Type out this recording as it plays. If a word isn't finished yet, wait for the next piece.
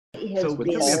has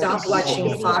been stop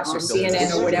watching Fox or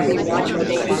CNN or whatever you watch when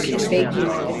they eat fake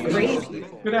news. Crazy.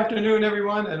 Good afternoon,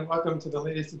 everyone, and welcome to the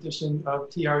latest edition of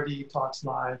TRD Talks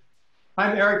Live.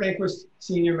 I'm Eric Ankers,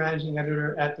 Senior Managing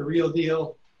Editor at The Real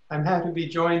Deal. I'm happy to be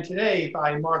joined today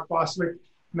by Mark Bosswick,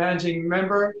 Managing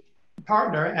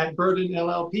Partner at Berdon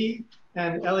LLP,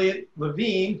 and Elliot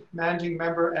Levine, Managing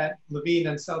Member at Levine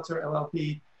and Seltzer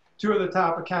LLP, two of the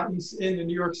top accountants in the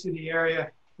New York City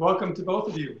area. Welcome to both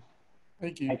of you.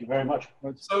 Thank you. Thank you very much.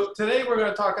 So today we're going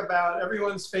to talk about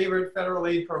everyone's favorite federal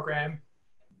aid program,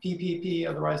 PPP,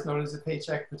 otherwise known as the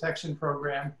Paycheck Protection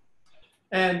Program.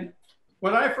 And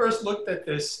when I first looked at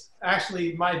this,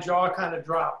 actually my jaw kind of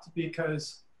dropped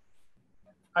because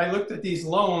I looked at these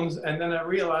loans and then I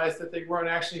realized that they weren't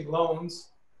actually loans.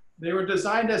 They were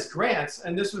designed as grants,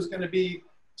 and this was going to be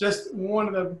just one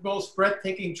of the most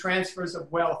breathtaking transfers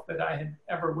of wealth that I had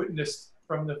ever witnessed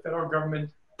from the federal government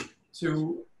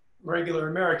to regular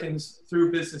Americans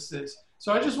through businesses.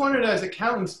 So I just wondered, as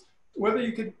accountants, whether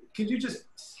you could you just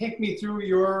take me through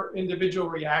your individual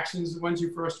reactions once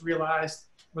you first realized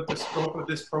what the scope of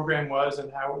this program was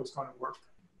and how it was going to work?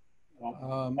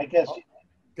 I guess.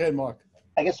 Go ahead, Mark.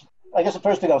 I guess the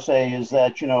first thing I'll say is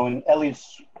that, you know, and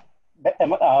Elliot's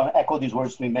echoed these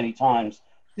words to me many times.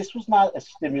 This was not a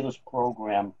stimulus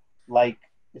program like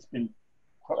it's been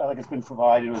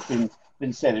provided or it's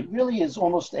been said. It really is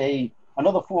almost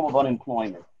another form of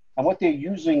unemployment. And what they're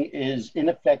using is, in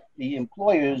effect, the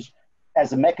employers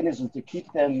as a mechanism to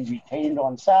keep them retained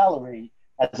on salary,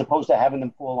 as opposed to having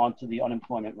them fall onto the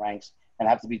unemployment ranks and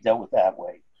have to be dealt with that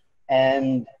way.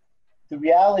 And the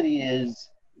reality is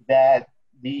that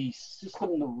the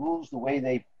system, the rules, the way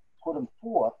they put them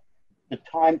forth, the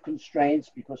time constraints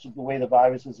because of the way the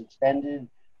virus is extended,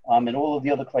 and all of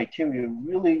the other criteria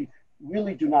really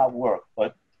do not work.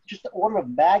 But just the order of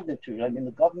magnitude, I mean,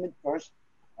 the government first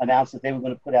announced that they were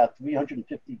going to put out $350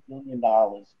 billion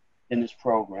in this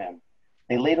program.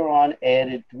 They later on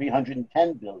added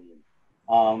 $310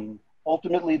 billion.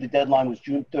 Ultimately, the deadline was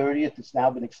June 30th. It's now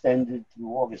been extended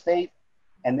through August 8th.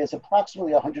 And there's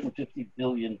approximately $150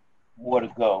 billion more to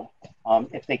go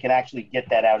if they can actually get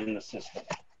that out in the system.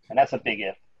 And that's a big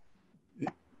if.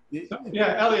 So,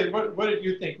 yeah, Elliot, what did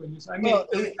you think when you said? I mean,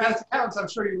 as accountants, I'm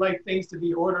sure you like things to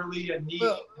be orderly and neat.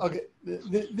 Well, okay,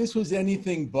 this was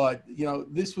anything but. You know,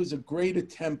 this was a great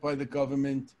attempt by the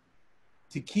government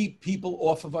to keep people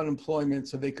off of unemployment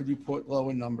so they could report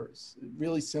lower numbers.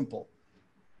 Really simple.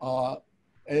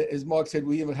 As Mark said,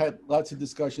 we have had lots of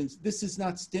discussions. This is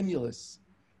not stimulus.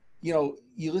 You know,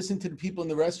 you listen to the people in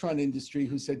the restaurant industry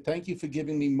who said, thank you for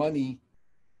giving me money,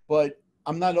 but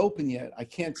I'm not open yet. I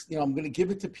can't, you know, I'm going to give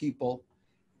it to people.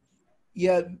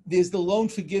 Yeah, there's the loan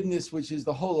forgiveness, which is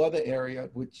the whole other area,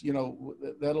 which, you know,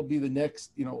 that'll be the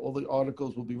next, you know, all the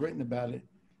articles will be written about it.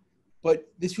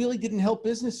 But this really didn't help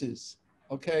businesses,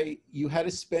 okay? You had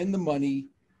to spend the money.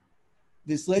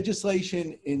 This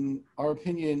legislation, in our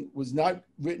opinion, was not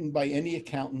written by any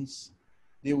accountants.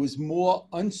 There was more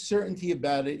uncertainty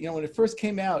about it. You know, when it first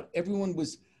came out,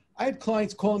 I had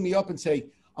clients calling me up and say,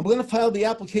 I'm going to file the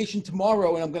application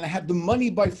tomorrow and I'm going to have the money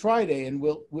by Friday. And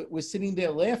we're sitting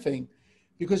there laughing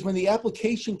because when the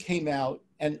application came out,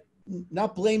 and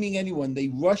not blaming anyone, they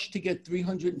rushed to get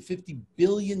 $350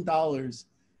 billion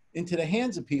into the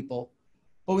hands of people.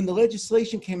 But when the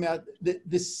legislation came out,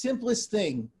 the simplest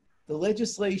thing, the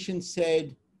legislation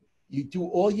said, you do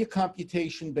all your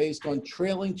computation based on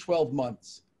trailing 12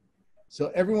 months.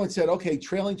 So everyone said, okay,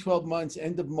 trailing 12 months,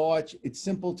 end of March, it's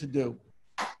simple to do.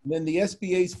 And then the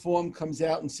SBA's form comes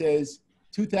out and says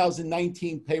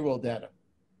 2019 payroll data.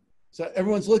 So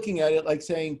everyone's looking at it like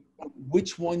saying,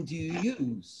 which one do you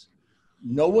use?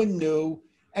 No one knew.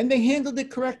 And they handled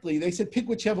it correctly. They said, pick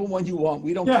whichever one you want.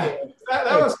 We don't care.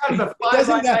 That was kind of the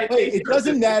fly-by-night.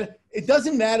 It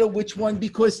doesn't matter which one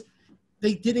because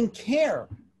they didn't care.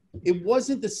 It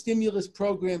wasn't the stimulus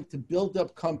program to build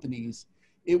up companies.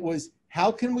 It was,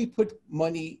 how can we put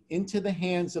money into the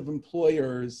hands of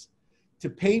employers to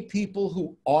pay people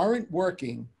who aren't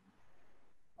working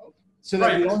so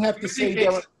that we don't have to say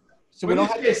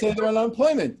they're on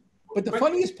unemployment. But the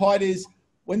funniest part is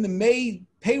when the May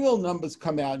payroll numbers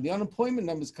come out and the unemployment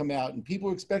numbers come out and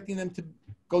people are expecting them to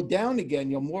go down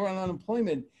again, you know, more on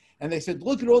unemployment. And they said,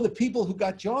 look at all the people who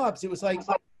got jobs. It was like,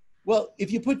 well,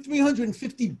 if you put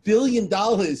 $350 billion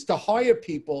to hire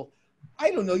people, I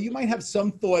don't know, you might have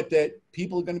some thought that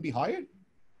people are going to be hired.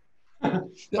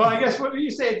 Well, I guess what you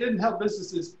say it didn't help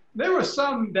businesses. There were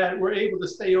some that were able to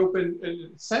stay open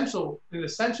in essential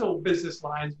business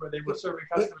lines where they were serving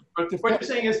customers. But what you're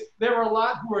saying is there were a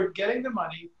lot who were getting the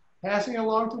money, passing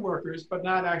along to workers, but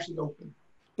not actually open.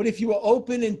 But if you were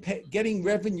open and getting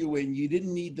revenue in, you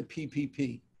didn't need the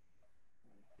PPP.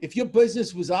 If your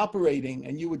business was operating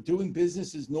and you were doing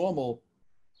business as normal,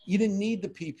 you didn't need the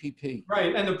PPP.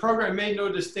 Right, and the program made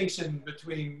no distinction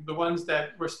between the ones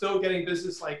that were still getting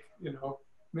business, like, you know,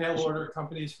 mail order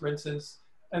companies, for instance,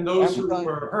 and those who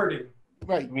were hurting.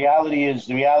 Right. The reality is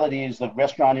the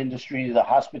restaurant industry, the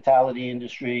hospitality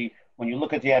industry, when you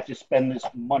look at you have to spend this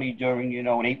money during, you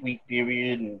know, an 8-week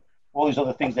period and all these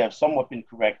other things that have somewhat been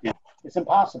corrected, it's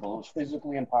impossible. It's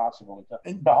physically impossible. To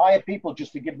hire people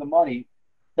just to give them money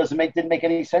didn't make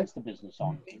any sense to business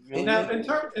owners. Really now,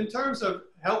 in terms of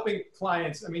helping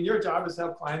clients, I mean, your job is to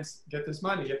help clients get this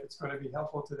money if it's going to be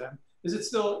helpful to them. Is it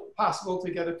still possible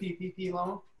to get a PPP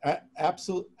loan?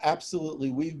 Absolutely.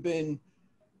 We've been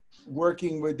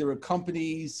working with, there are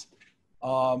companies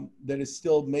that are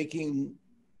still making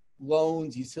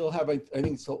loans. You still have, I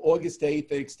think, so August 8th,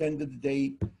 they extended the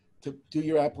date to do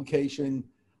your application.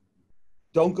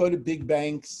 Don't go to big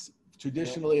banks.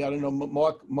 Traditionally, I don't know,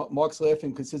 Mark's laughing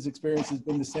because his experience has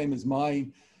been the same as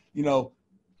mine. You know,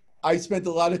 I spent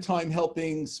a lot of time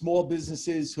helping small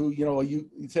businesses who, you know, you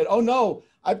said, oh no,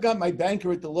 I've got my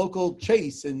banker at the local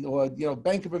Chase or, you know,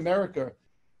 Bank of America.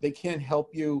 They can't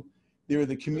help you. There are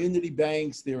the community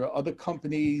banks. There are other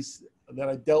companies that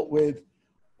I dealt with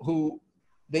who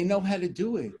they know how to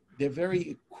do it. They're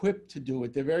very equipped to do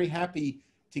it. They're very happy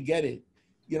to get it.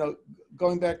 You know,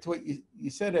 going back to what you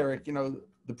said, Eric, you know,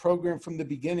 the program from the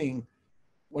beginning,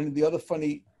 one of the other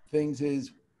funny things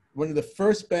is one of the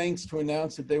first banks to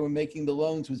announce that they were making the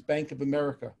loans was Bank of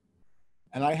America.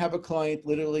 And I have a client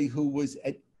literally who was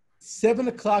at 7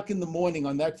 o'clock in the morning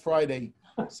on that Friday,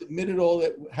 submitted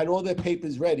had all their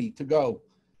papers ready to go.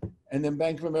 And then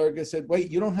Bank of America said,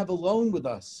 wait, you don't have a loan with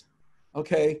us.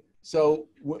 Okay, so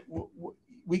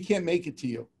we can't make it to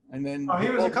you. And then he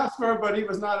was a customer, but he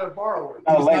was not a borrower.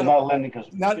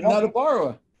 Not a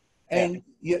borrower. And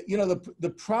you know, the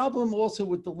problem also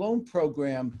with the loan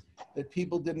program that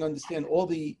people didn't understand, all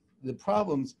the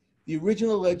problems, the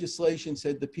original legislation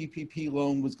said the PPP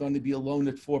loan was going to be a loan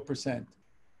at 4%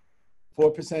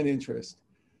 interest.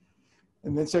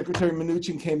 And then Secretary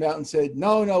Mnuchin came out and said,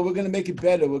 no, we're going to make it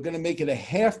better. We're going to make it a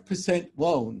 0.5%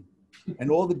 loan.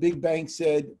 And all the big banks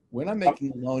said, we're not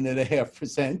making a loan at a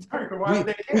 0.5%. Why would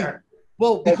they care?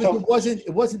 Well, because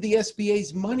it wasn't the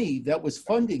SBA's money that was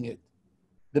funding it.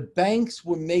 The banks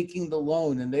were making the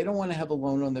loan, and they don't want to have a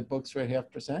loan on their books for a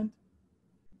 0.5%.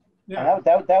 Yeah,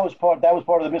 that was part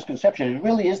of the misconception. It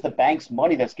really is the bank's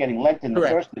money that's getting lent in the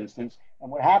first instance.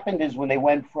 And what happened is when they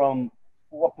went from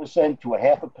 4% to a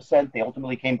 0.5%, they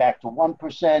ultimately came back to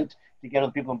 1% to get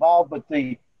other people involved. But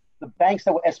the banks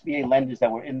that were SBA lenders that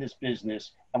were in this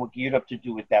business and were geared up to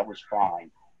do it, that was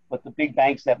fine. But the big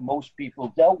banks that most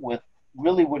people dealt with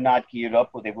really were not geared up,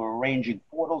 or they were arranging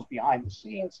portals behind the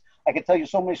scenes. I can tell you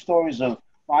so many stories of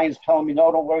clients telling me, no,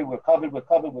 don't worry, we're covered.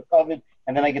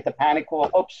 And then I get the panic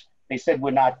call, oops, they said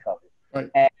we're not covered.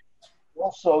 Right. And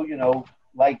also, you know,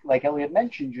 like Elliot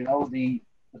mentioned, you know, the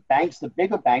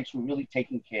bigger banks were really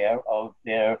taking care of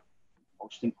their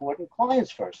most important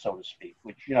clients first, so to speak,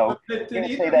 which, you know,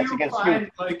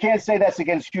 you can't say that's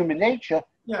against human nature,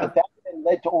 but that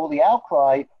led to all the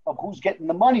outcry of who's getting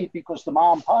the money, because the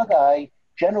mom and pop guy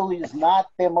generally is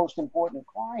not their most important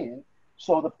client.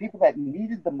 So the people that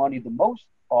needed the money the most,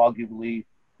 arguably,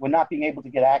 were not being able to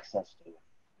get access to it.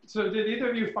 So did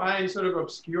either of you find sort of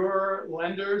obscure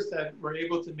lenders that were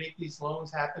able to make these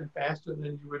loans happen faster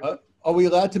than you would? Are we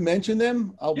allowed to mention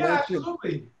them?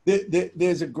 Absolutely.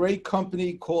 There's a great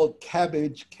company called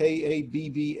Kabbage,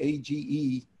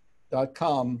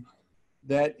 KABBAGE.com,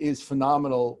 that is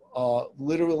phenomenal.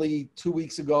 Literally 2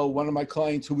 weeks ago, one of my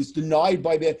clients who was denied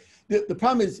by the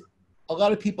problem is a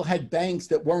lot of people had banks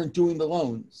that weren't doing the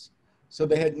loans. So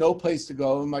they had no place to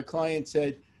go. And my client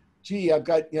said, gee, I've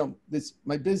got, you know,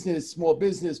 my business, small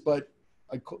business, but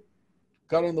I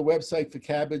got on the website for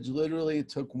Kabbage. Literally, it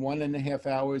took 1.5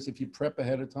 hours if you prep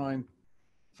ahead of time.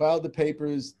 Filed the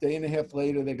papers. Day and a half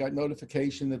later, they got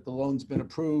notification that the loan's been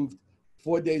approved.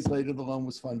 4 days later, the loan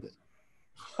was funded.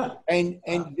 And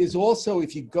there's also,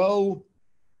 if you go,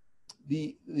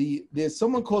 there's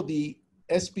someone called the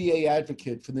SBA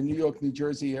advocate for the New York, New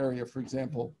Jersey area, for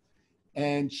example,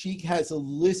 and she has a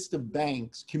list of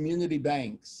banks, community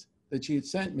banks, that she had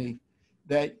sent me,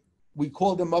 that we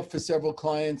called them up for several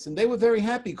clients, and they were very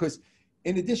happy because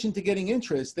in addition to getting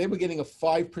interest, they were getting a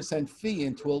 5% fee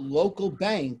into a local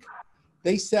bank.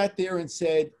 They sat there and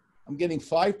said, I'm getting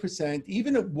 5%,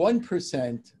 even at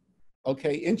 1%,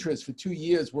 okay, interest for 2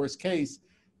 years, worst case,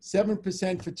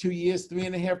 7% for 2 years,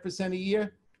 3.5% a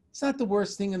year. It's not the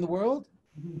worst thing in the world.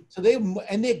 So they're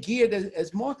geared,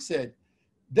 as Mark said,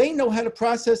 They know how to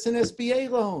process an SBA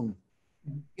loan.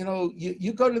 You know,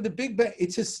 you go to the big bank,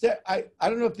 it's just, I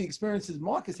don't know if the experiences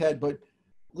Mark has had, but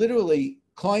literally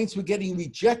clients were getting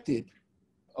rejected,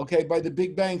 okay, by the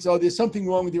big banks. Oh, there's something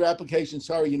wrong with your application.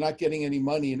 Sorry, you're not getting any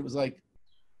money. And it was like,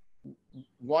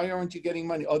 why aren't you getting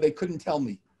money? Oh, they couldn't tell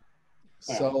me.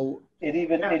 So it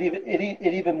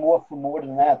even more for more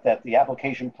than that, that the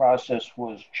application process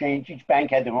was changed. Each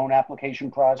bank had their own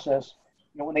application process.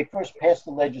 You know, when they first passed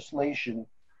the legislation,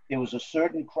 there was a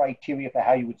certain criteria for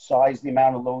how you would size the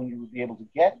amount of loan you would be able to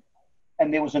get.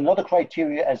 And there was another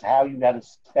criteria as how you had to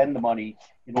spend the money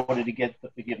in order to get the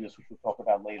forgiveness, which we'll talk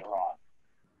about later on.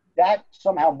 That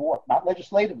somehow morphed, not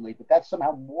legislatively, but that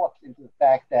somehow morphed into the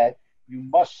fact that you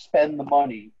must spend the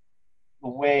money the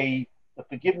way the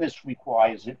forgiveness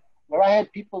requires it. Where I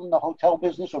had people in the hotel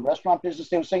business or restaurant business,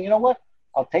 they were saying, you know what,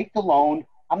 I'll take the loan.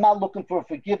 I'm not looking for a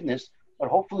forgiveness, but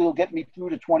hopefully it'll get me through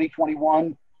to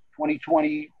 2021,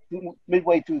 2020,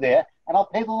 midway through there, and I'll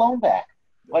pay the loan back.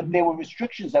 But there were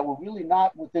restrictions that were really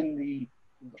not within the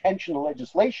intentional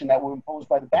legislation that were imposed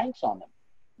by the banks on them.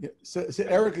 Yeah. So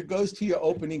Eric, it goes to your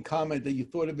opening comment that you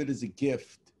thought of it as a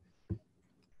gift.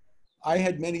 I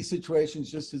had many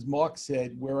situations, just as Mark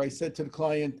said, where I said to the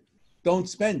client, don't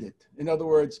spend it. In other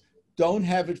words, don't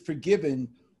have it forgiven.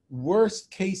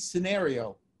 Worst case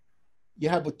scenario, you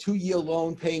have a 2-year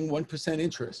loan paying 1%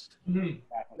 interest. Mm-hmm.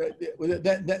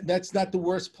 That's not the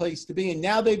worst place to be. And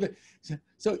now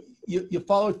so you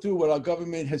followed through what our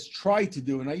government has tried to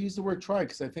do. And I use the word try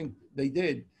because I think they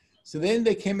did. So then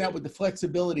they came out with the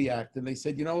Flexibility Act and they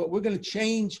said, you know what, we're going to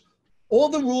change all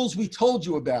the rules we told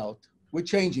you about. We're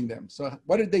changing them. So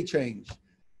what did they change?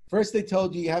 First, they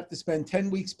told you have to spend 10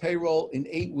 weeks payroll in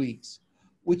 8 weeks,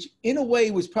 which in a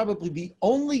way was probably the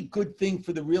only good thing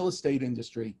for the real estate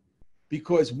industry,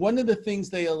 because one of the things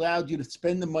they allowed you to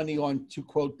spend the money on to,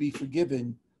 quote, be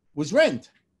forgiven was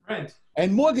rent.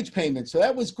 And mortgage payments. So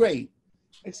that was great.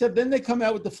 Except then they come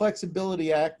out with the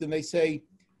Flexibility Act and they say,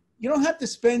 you don't have to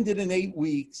spend it in 8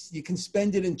 weeks. You can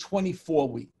spend it in 24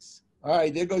 weeks. All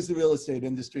right, there goes the real estate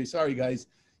industry. Sorry, guys.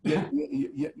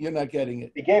 You're not getting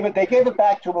it. They gave it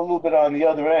back to them a little bit on the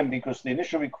other end, because the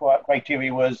initial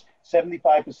criteria was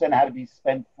 75% had to be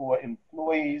spent for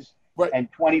employees, right, and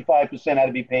 25% had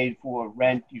to be paid for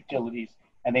rent, utilities.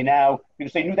 And they now,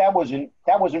 because they knew that wasn't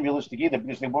realistic either,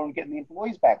 because they weren't getting the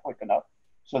employees back quick enough.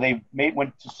 So they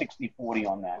went to 60-40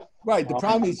 on that. Right. The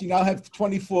problem is you now have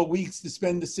 24 weeks to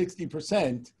spend the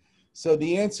 60%. So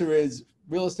the answer is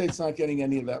real estate's not getting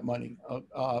any of that money.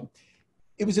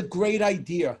 It was a great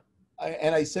idea.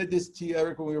 And I said this to you,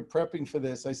 Eric, when we were prepping for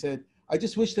this. I said, I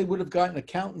just wish they would have gotten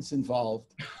accountants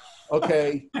involved,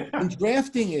 okay, in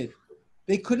drafting it.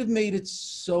 They could have made it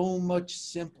so much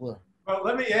simpler. Well,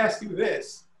 let me ask you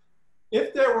this.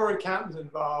 If there were accountants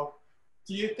involved,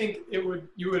 do you think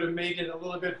you would have made it a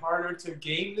little bit harder to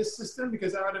game this system?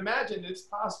 Because I would imagine it's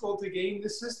possible to game the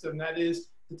system. That is,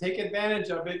 to take advantage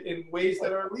of it in ways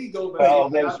that are legal. But well,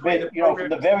 there's been, from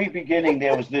the very beginning,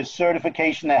 there was this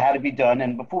certification that had to be done.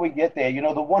 And before we get there,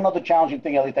 the one other challenging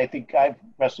thing, Elliot, I think I've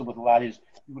wrestled with a lot is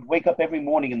you would wake up every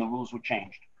morning and the rules were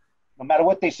changed. No matter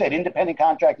what they said, independent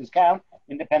contractors count,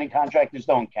 independent contractors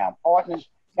don't count. Partners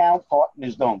count,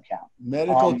 partners don't count.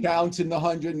 Medical counts in the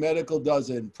 100, medical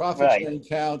doesn't. Profit sharing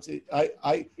counts. It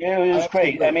was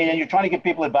great. I mean, and you're trying to give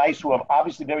people advice who are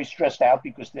obviously very stressed out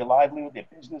because their livelihood, their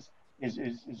business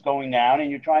is going down, and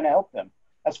you're trying to help them.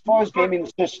 As far as gaming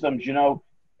the systems,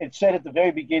 it said at the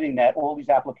very beginning that all these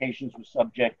applications were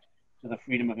subject to the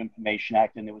Freedom of Information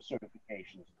Act, and there were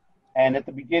certifications. And at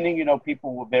the beginning,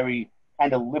 people were very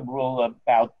kind of liberal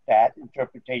about that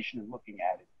interpretation and looking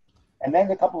at it. And then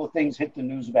a couple of things hit the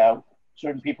news about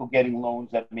certain people getting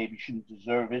loans that maybe shouldn't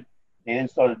deserve it. They then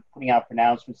started putting out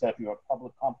pronouncements that if you're a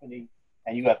public company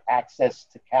and you have access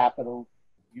to capital,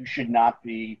 you should not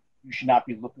be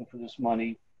looking for this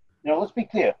money. Let's be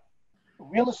clear.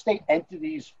 Real estate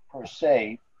entities per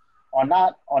se are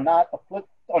not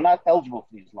eligible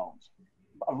for these loans.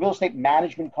 A real estate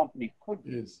management company could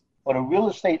be, but a real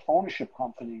estate ownership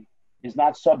company is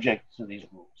not subject to these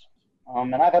rules.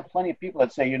 And I've had plenty of people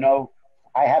that say,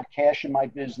 I have cash in my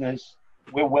business,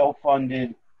 we're well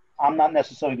funded, I'm not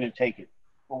necessarily going to take it.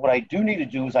 But what I do need to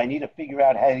do is I need to figure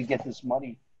out how to get this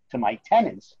money to my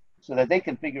tenants so that they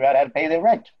can figure out how to pay their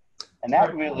rent. And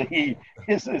that really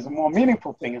is a more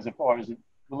meaningful thing as far as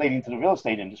relating to the real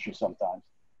estate industry sometimes.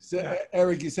 So,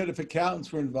 Eric, you said if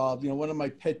accountants were involved, one of my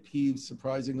pet peeves,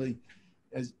 surprisingly,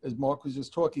 as Mark was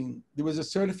just talking, there was a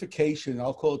certification,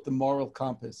 I'll call it the moral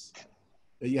compass,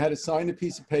 that you had to sign a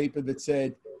piece of paper that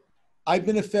said, I've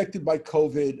been affected by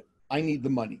COVID, I need the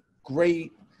money.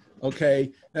 Great.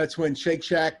 Okay, that's when Shake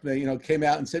Shack, came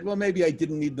out and said, well, maybe I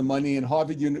didn't need the money, and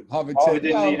Harvard said, Harvard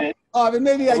didn't need it. Harvard,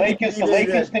 maybe The I Lakers, didn't the need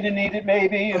Lakers it. didn't need it,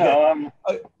 maybe.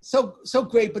 So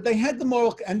great, but they had the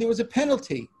moral, and there was a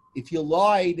penalty. If you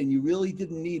lied and you really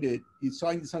didn't need it, you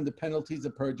signed this under penalties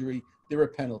of perjury. There were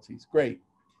penalties. Great.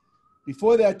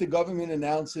 Before that, the government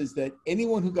announces that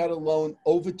anyone who got a loan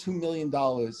over $2 million,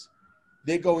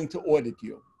 they're going to audit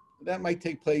you. That might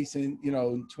take place in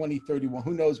 2031.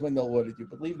 Who knows when they'll audit you,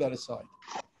 but leave that aside.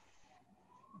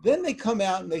 Then they come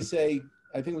out and they say,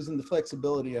 I think it was in the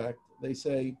Flexibility Act, they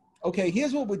say, okay,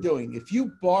 here's what we're doing. If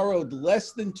you borrowed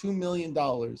less than $2 million,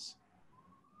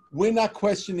 we're not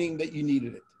questioning that you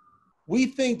needed it. We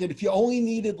think that if you only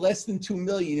needed less than 2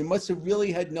 million, you must have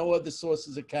really had no other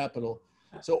sources of capital.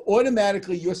 So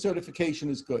automatically your certification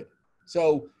is good.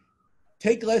 So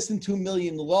take less than 2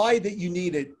 million, lie that you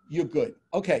need it, you're good.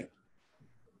 Okay,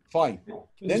 fine.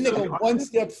 Then they go one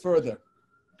step further.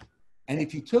 And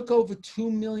if you took over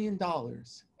 $2 million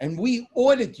and we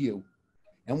audit you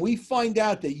and we find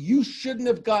out that you shouldn't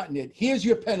have gotten it, here's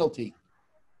your penalty.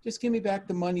 Just give me back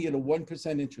the money at a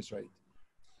 1% interest rate.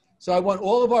 So I want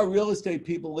all of our real estate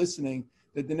people listening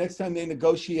that the next time they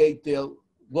negotiate their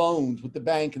loans with the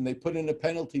bank and they put in a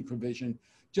penalty provision,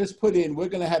 just put in, we're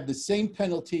going to have the same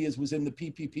penalty as was in the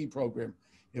PPP program.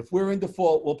 If we're in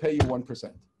default, we'll pay you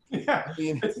 1%. Yeah, I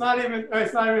mean, it's not even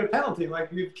a penalty. Like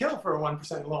you'd kill for a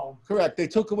 1% loan. Correct. They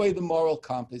took away the moral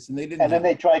compass, and they didn't. And then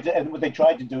what they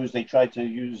tried to do is they tried to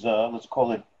use, let's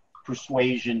call it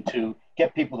persuasion to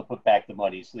get people to put back the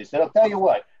money. So they said, I'll tell you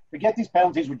what, forget these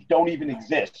penalties which don't even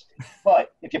exist.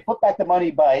 But if you put back the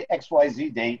money by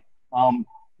XYZ date,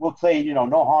 we'll say,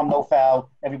 no harm, no foul.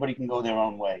 Everybody can go their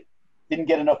own way. Didn't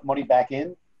get enough money back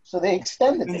in, so they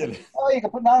extended it. Oh, you can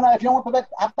put no. If you don't want to put back,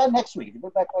 how about next week? If you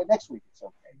put back by next week, it's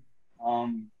okay.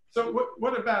 So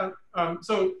what about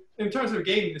so in terms of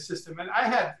gaming the system? And I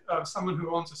had someone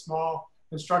who owns a small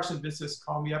construction business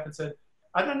call me up and said,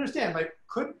 I don't understand. Like,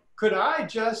 could I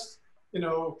just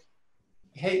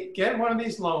hey, get one of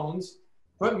these loans,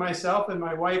 put myself and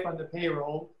my wife on the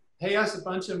payroll, pay us a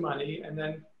bunch of money, and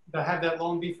then have that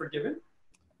loan be forgiven?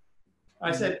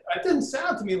 I said, it didn't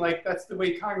sound to me like that's the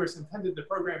way Congress intended the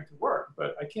program to work,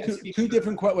 but I can't speak. Two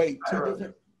different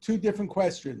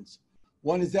questions.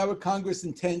 One, is that what Congress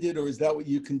intended, or is that what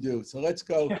you can do? So let's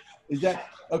go. Is that,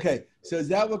 okay, so is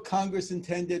that what Congress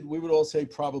intended? We would all say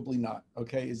probably not,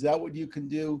 okay? Is that what you can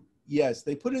do? Yes,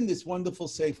 they put in this wonderful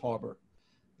safe harbor.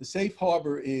 The safe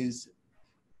harbor is,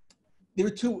 there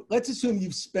are two, let's assume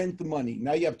you've spent the money.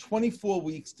 Now you have 24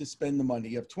 weeks to spend the money.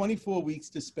 You have 24 weeks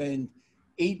to spend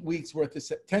 10 weeks worth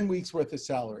of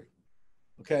salary,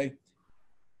 okay?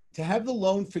 To have the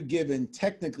loan forgiven,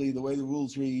 technically, the way the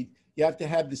rules read, you have to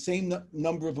have the same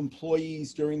number of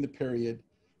employees during the period,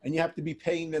 and you have to be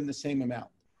paying them the same amount.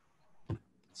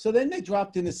 So then they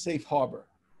dropped in a safe harbor,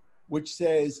 which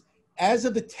says, as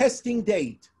of the testing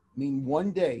date, I mean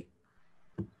 1 day,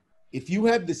 if you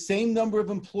have the same number of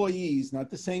employees, not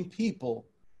the same people,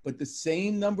 but the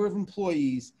same number of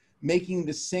employees making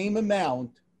the same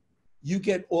amount, you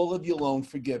get all of your loan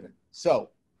forgiven. So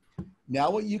now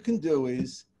what you can do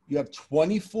is you have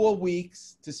 24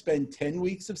 weeks to spend 10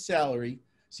 weeks of salary.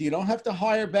 So you don't have to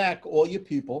hire back all your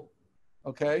people,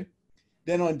 okay?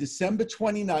 Then on December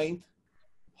 29th,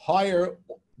 hire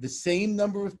the same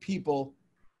number of people,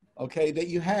 okay, that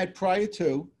you had prior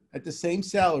to at the same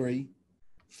salary,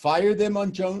 fire them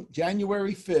on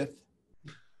January 5th.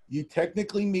 You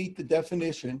technically meet the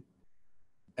definition,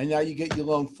 and now you get your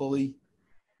loan fully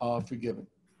forgiven.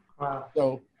 Wow.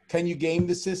 So can you game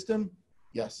the system?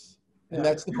 Yes. And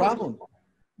that's the problem.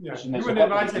 Yeah, you wouldn't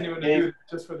advise anyone to do it,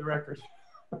 just for the record.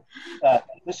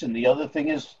 Listen, the other thing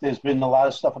is there's been a lot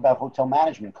of stuff about hotel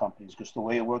management companies, because the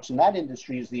way it works in that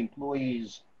industry is the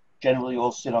employees generally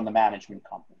all sit on the management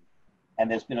company. And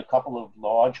there's been a couple of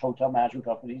large hotel management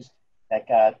companies that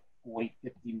got $40,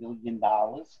 $50 million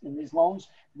in these loans.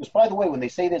 Because, by the way, when they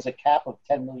say there's a cap of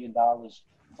 $10 million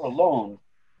per loan,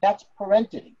 that's per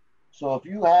entity. So if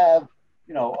you have,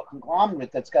 a conglomerate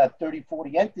that's got 30,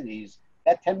 40 entities,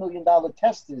 that $10 million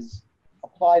test is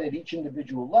applied at each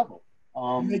individual level.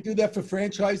 They do that for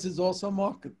franchises also,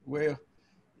 Mark, where?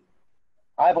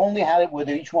 I've only had it where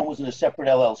each one was in a separate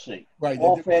LLC. Right.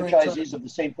 All franchisees of the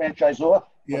same franchisor,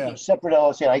 but separate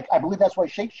LLC. I believe that's why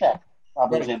Shake Shack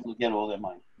probably was able to get all their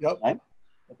money. Yep. Right?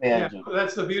 Yeah, well,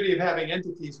 that's the beauty of having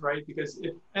entities, right? Because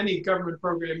if any government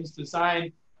program is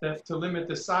designed to limit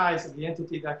the size of the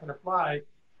entity that can apply,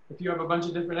 if you have a bunch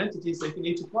of different entities, they can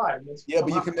each apply. Yeah,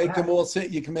 but you can make them all.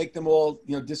 You can make them all.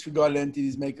 Disregarded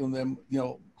entities, making them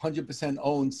 100%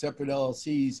 owned separate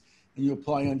LLCs, and you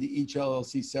apply under each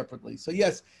LLC separately. So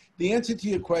yes, The answer to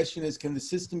your question is, can the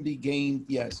system be gamed?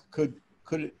 Yes. Could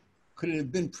it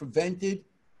have been prevented?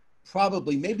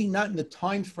 Probably. Maybe not in the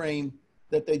time frame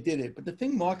that they did it. But the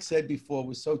thing Mark said before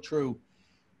was so true.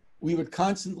 We would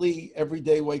constantly every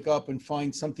day wake up and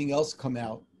find something else come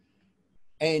out.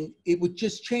 And it would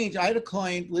just change. I had a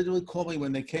client literally call me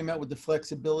when they came out with the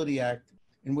Flexibility Act,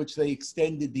 in which they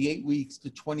extended the 8 weeks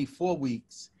to 24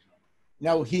 weeks.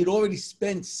 Now, he had already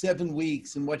spent 7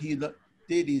 weeks, and what he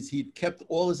did is he kept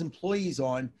all his employees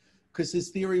on, because his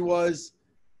theory was,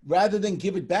 rather than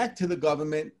give it back to the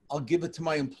government, I'll give it to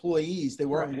my employees. They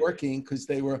weren't working because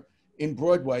they were in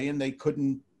Broadway and they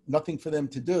nothing for them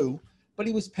to do, but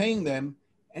he was paying them.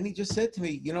 And he just said to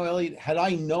me, you know, Elliot, had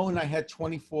I known I had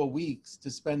 24 weeks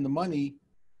to spend the money,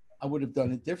 I would have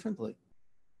done it differently.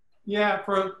 Yeah,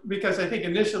 because I think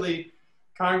initially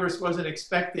Congress wasn't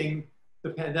expecting the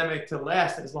pandemic to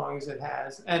last as long as it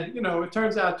has. And, you know, it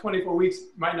turns out 24 weeks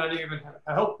might not even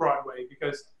help Broadway,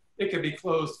 because it could be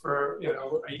closed for, you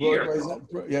know, a year.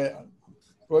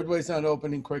 Broadway's not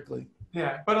opening quickly.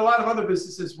 Yeah, but a lot of other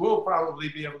businesses will probably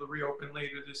be able to reopen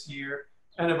later this year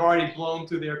and have already blown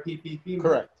through their PPP.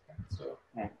 Correct. So,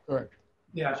 correct.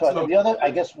 Yeah. So the other,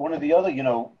 I guess one of the other, you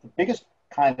know, the biggest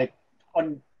kind of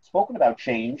unspoken about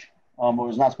change, or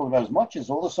is not spoken about as much,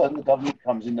 is all of a sudden the government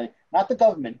comes in. Not the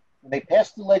government. When they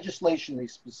passed the legislation, they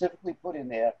specifically put in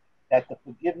there that the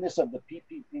forgiveness of the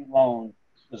PPP loan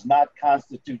does not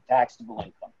constitute taxable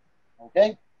income.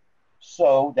 Okay?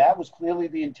 So that was clearly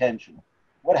the intention.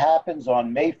 What happens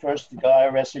on May 1st, the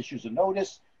IRS issues a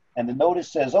notice, and the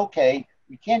notice says, okay,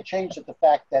 we can't change the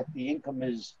fact that the income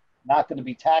is not going to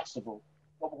be taxable.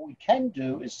 But what we can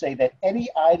do is say that any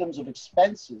items of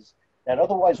expenses that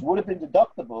otherwise would have been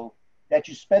deductible that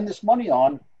you spend this money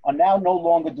on are now no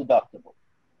longer deductible.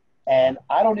 And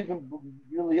I don't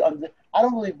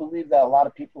really believe that a lot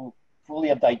of people fully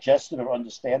have digested or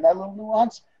understand that little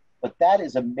nuance, but that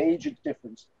is a major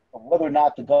difference of whether or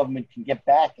not the government can get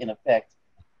back, in effect,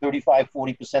 35,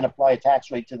 40%, apply a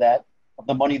tax rate to that of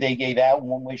the money they gave out in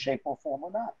one way, shape, or form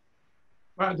or not.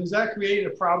 Well, does that create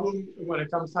a problem when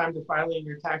it comes time to filing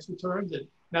your tax returns? And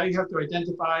now you have to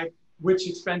identify which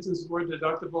expenses were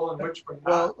deductible and which were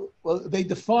not? Well, they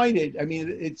define it. I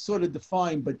mean, it's sort of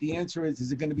defined, but the answer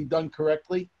is it going to be done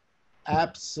correctly?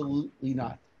 Absolutely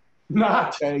not.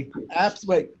 Not. Okay.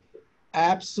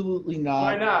 Absolutely not.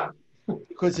 Why not?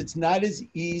 Because it's not as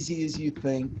easy as you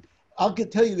think. I'll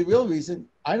tell you the real reason.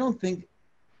 I don't think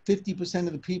 50%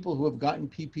 of the people who have gotten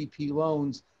PPP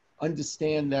loans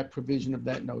understand that provision of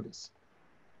that notice.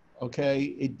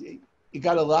 Okay. It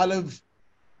got a lot of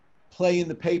play in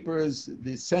the papers.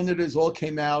 The senators all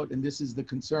came out, and this is the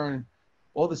concern.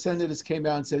 All the senators came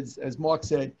out and said, as Mark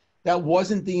said, that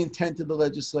wasn't the intent of the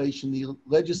legislation. The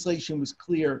legislation was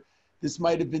clear. This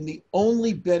might have been the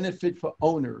only benefit for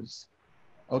owners.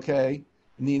 Okay.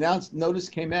 And the notice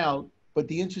came out, but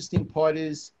the interesting part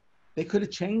is they could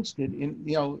have changed it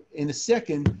in a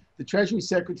second. The Treasury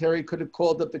Secretary could have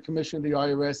called up the Commissioner of the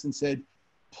IRS and said,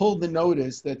 pull the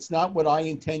notice. That's not what I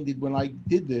intended when I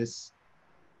did this.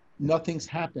 Nothing's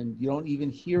happened. You don't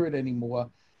even hear it anymore.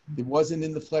 It wasn't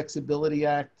in the Flexibility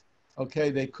Act.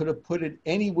 Okay, they could have put it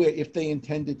anywhere if they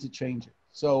intended to change it.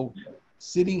 So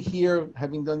sitting here,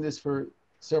 having done this for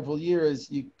several years,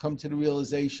 you come to the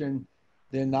realization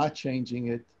they're not changing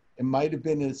it. It might have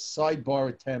been a sidebar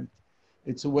attempt.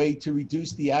 It's a way to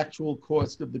reduce the actual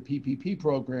cost of the PPP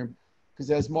program. Because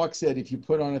as Mark said, if you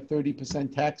put on a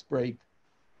 30% tax break,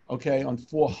 okay, on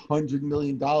 $400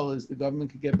 million, the government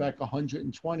could get back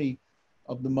 120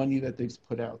 of the money that they've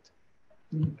put out.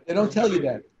 They don't tell you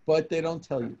that, but they don't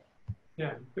tell you.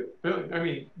 Yeah,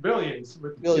 billions.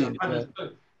 Billions.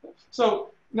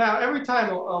 So now every time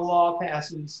a law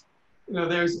passes,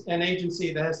 there's an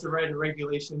agency that has to write a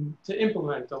regulation to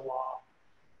implement the law.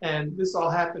 And this all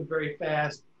happened very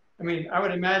fast. I mean, I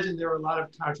would imagine there were a lot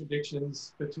of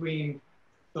contradictions between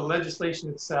the legislation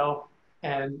itself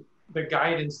and the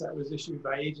guidance that was issued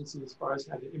by agencies as far as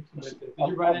how to implement it.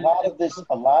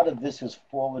 A lot of this has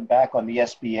fallen back on the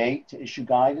SBA to issue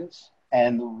guidance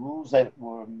and the rules that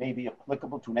were maybe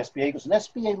applicable to an SBA, because an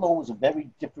SBA loan was a very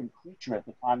different creature at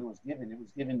the time it was given. It was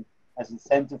given as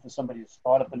incentive for somebody to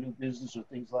start up a new business or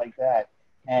things like that.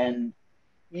 And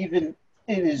even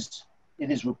it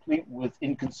is replete with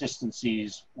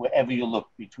inconsistencies wherever you look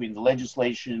between the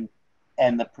legislation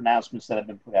and the pronouncements that have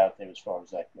been put out there as far as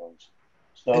that goes.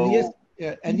 So,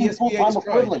 and the full-time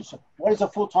equivalence. What is a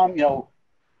full-time?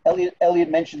 Elliot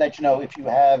mentioned that if you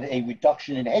have a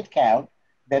reduction in headcount,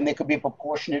 then there could be a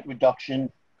proportionate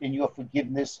reduction in your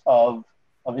forgiveness of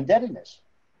indebtedness.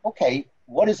 Okay,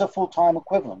 what is a full-time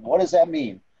equivalent? What does that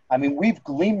mean? I mean, we've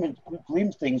gleaned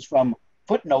things from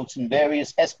footnotes in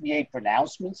various SBA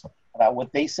pronouncements about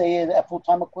what they say a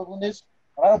full-time equivalent is,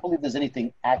 but I don't believe there's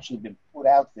anything actually been put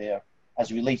out there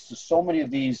as it relates to so many of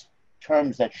these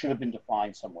terms that should have been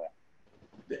defined somewhere.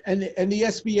 And the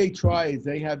SBA tries,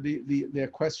 they have their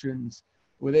questions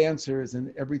with answers,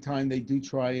 and every time they do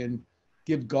try and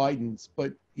give guidance,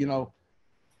 but you know,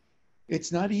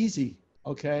 it's not easy,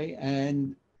 okay?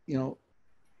 And you know,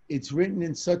 it's written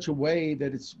in such a way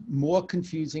that it's more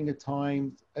confusing at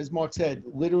times. As Mark said,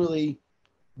 literally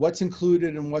what's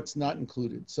included and what's not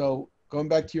included. So going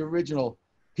back to your original,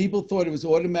 people thought it was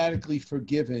automatically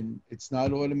forgiven. It's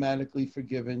not automatically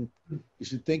forgiven. You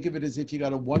should think of it as if you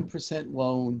got a 1%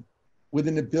 loan with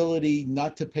an ability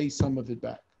not to pay some of it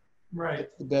back. Right.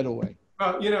 That's the better way.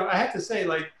 Well, you know, I have to say,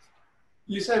 like,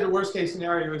 you said the worst case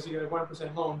scenario is you get a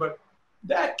 1% loan, but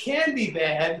that can be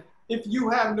bad if you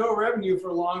have no revenue for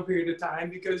a long period of time,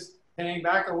 because paying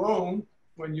back a loan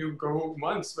when you go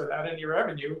months without any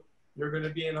revenue, you're going to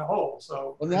be in a hole.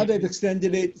 So well, now they've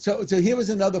extended it. So here was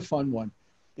another fun one.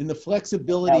 In the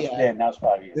Flexibility Act, Now it's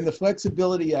 5 years. in the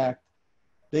Flexibility Act,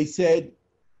 they said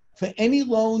for any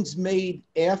loans made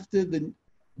after the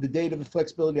date of the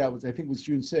Flexibility Act, which I think was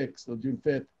June 6th or June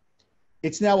 5th,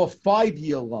 it's now a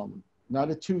 5-year loan, not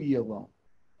a 2-year loan.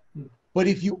 But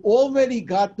if you already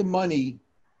got the money,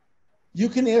 you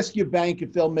can ask your bank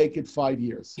if they'll make it 5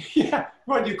 years. yeah,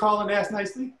 what, you call and ask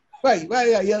nicely? Right,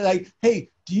 yeah, like, hey,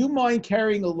 do you mind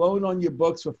carrying a loan on your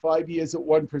books for 5 years at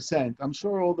 1%? I'm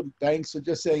sure all the banks are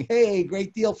just saying, hey,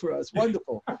 great deal for us,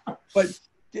 wonderful. But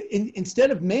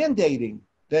instead of mandating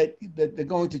that they're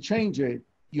going to change it,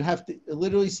 you have to, it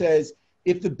literally says,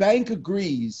 if the bank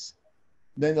agrees,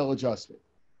 then they'll adjust it.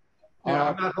 Yeah,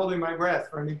 I'm not holding my breath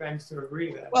for any banks to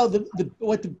agree to that. Well,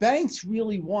 what the banks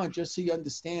really want, just so you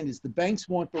understand, is the banks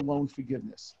want the loan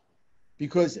forgiveness,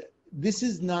 because this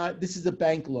is a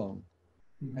bank loan,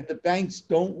 and the banks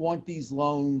don't want these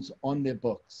loans on their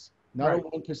books, not a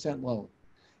 1% loan.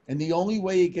 And the only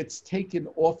way it gets taken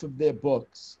off of their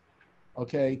books,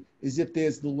 okay, is if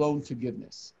there's the loan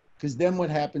forgiveness. Because then what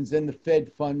happens, then the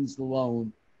Fed funds the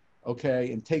loan,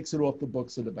 okay, and takes it off the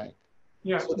books of the bank.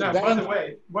 Yeah, So now, by the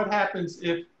way, what happens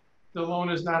if the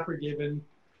loan is not forgiven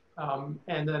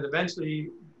and then eventually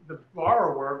the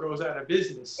borrower goes out of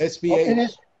business? SBA, Well,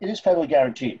 it is federally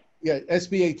guaranteed. yeah,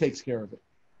 SBA takes care of it.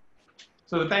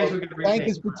 So the banks will get The repayment. bank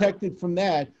is protected from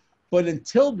that, but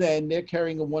until then, they're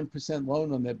carrying a 1%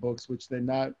 loan on their books, which they're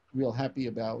not real happy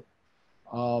about,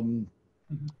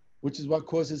 which is what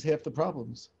causes half the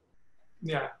problems.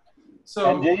 Yeah. So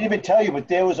And they didn't even tell you, but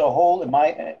there was a whole, in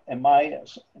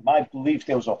my belief,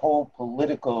 there was a whole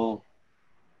political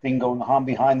thing going on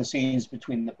behind the scenes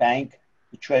between the bank,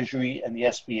 the Treasury, and the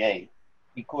SBA,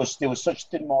 because there was such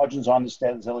thin margins on this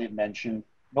debt, as Elliot mentioned.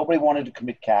 Nobody wanted to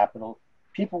commit capital.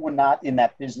 People were not in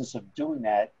that business of doing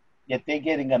that, yet they're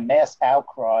getting a mass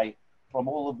outcry from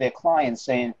all of their clients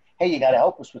saying, hey, you got to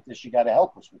help us with this. You got to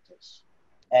help us with this.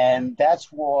 And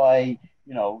that's why,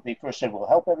 you know, they first said, we'll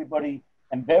help everybody.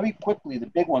 And very quickly, the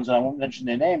big ones, and I won't mention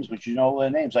their names, but you know their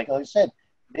names, like I said,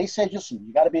 they said, listen,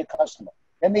 you got to be a customer.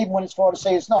 Then they even went as far to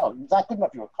say, it's not good enough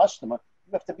you're a customer.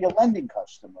 You have to be a lending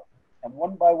customer. And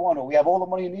one by one, or we have all the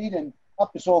money you need, and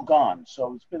up, it's all gone.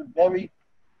 So it's been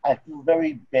I feel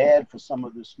very bad for some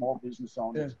of the small business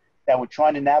owners that were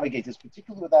trying to navigate this,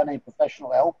 particularly without any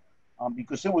professional help,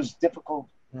 because it was difficult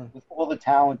with all the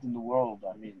talent in the world.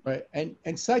 I mean, right,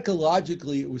 and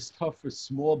psychologically, it was tough for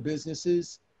small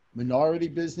businesses, minority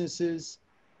businesses,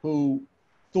 who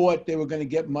thought they were going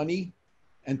to get money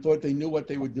and thought they knew what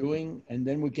they were doing, and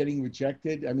then were getting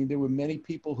rejected. I mean, there were many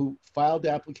people who filed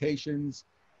applications,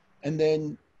 and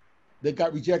then they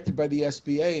got rejected by the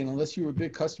SBA. And unless you were a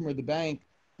big customer of the bank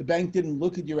didn't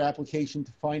look at your application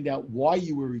to find out why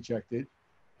you were rejected.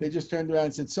 They just turned around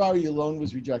and said, sorry, your loan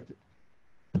was rejected.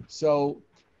 So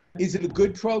is it a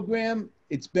good program?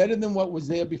 It's better than what was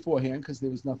there beforehand, because there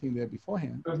was nothing there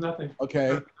beforehand. there's nothing. Okay.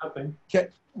 There's nothing.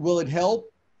 Will it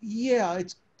help? Yeah,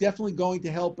 it's definitely going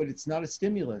to help, but it's not a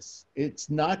stimulus. It's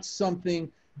not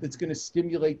something that's going to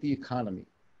stimulate the economy.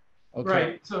 Okay.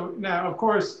 Right. So now, of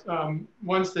course,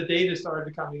 once the data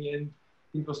started coming in,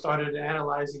 people started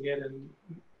analyzing it, and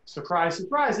surprise,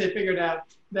 surprise, they figured out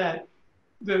that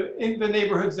in the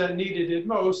neighborhoods that needed it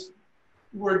most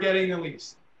were getting the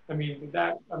least. I mean,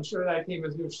 that I'm sure that came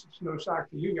as no shock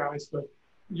to you guys, but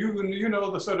you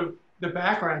know the sort of the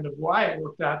background of why it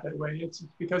worked out that way. It's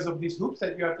because of these hoops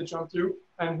that you have to jump through,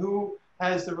 and who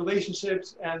has the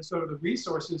relationships and sort of the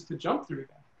resources to jump through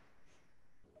that.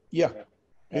 Yeah,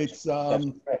 it's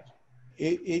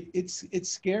it's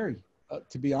scary,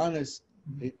 to be honest.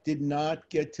 It did not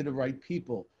get to the right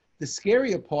people. the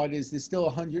scarier part is there's still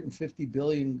 150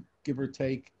 billion, give or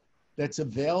take, that's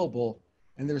available.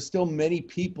 And there's still many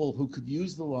people who could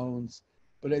use the loans.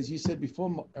 But as you said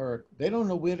before, Eric, they don't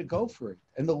know where to go for it.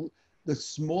 And the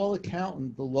small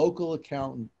accountant, the local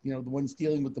accountant, you know, the ones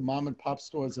dealing with the mom and pop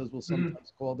stores, as we'll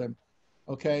sometimes call them,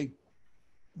 okay,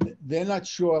 they're not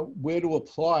sure where to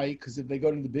apply, because if they go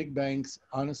to the big banks,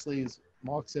 honestly, as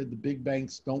Mark said, the big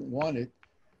banks don't want it.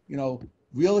 You know,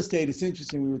 real estate is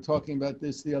interesting. We were talking about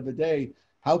this the other day.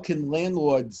 How can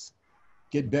landlords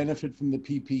get benefit from the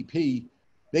PPP?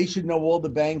 They should know all the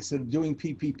banks that are doing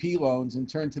PPP loans and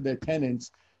turn to their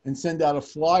tenants and send out a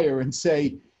flyer and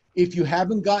say, if you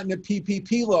haven't gotten a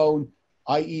PPP loan,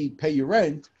 i.e. pay your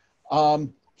rent,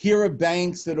 here are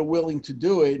banks that are willing to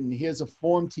do it, and here's a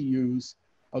form to use,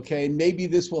 okay? And maybe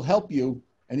this will help you,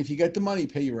 and if you get the money,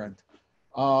 pay your rent.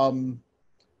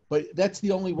 But that's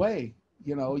the only way.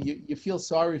 You know, you feel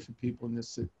sorry for people in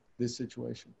this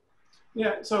situation.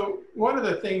 Yeah, so one of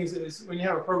the things is when you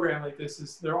have a program like this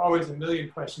is there are always a million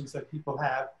questions that people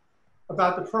have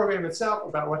about the program itself,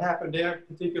 about what happened to their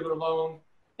particular loan.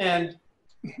 And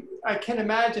I can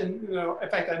imagine, you know, in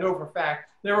fact, I know for a fact,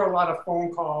 there were a lot of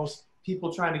phone calls,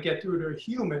 people trying to get through to a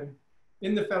human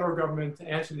in the federal government to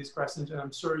answer these questions. And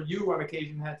I'm sure you on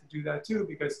occasion had to do that too,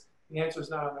 because the answer is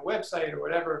not on the website or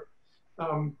whatever.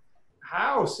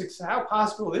 How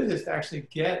possible is it to actually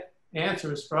get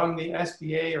answers from the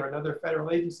SBA or another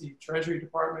federal agency, Treasury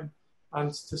Department,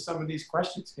 to some of these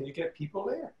questions? Can you get people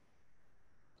there?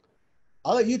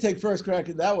 I'll let you take first crack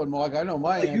at that one, Mark. I know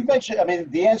my answer. You mentioned, I mean,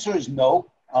 the answer is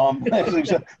no.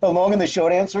 The long and the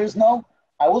short answer is no.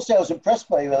 I will say I was impressed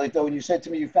by you, Elliot, though, when you said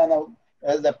to me you found out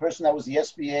that person that was the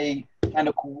SBA kind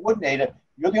of coordinator.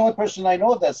 You're the only person I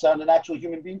know of that sounded an actual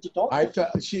human being to talk to.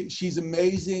 She's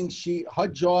amazing. Her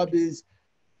job is,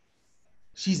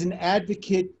 she's an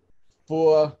advocate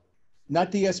for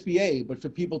not the SBA, but for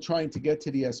people trying to get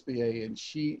to the SBA. And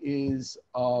she is,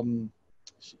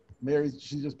 Mary,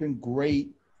 she's just been great.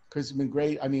 Chris has been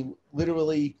great. I mean,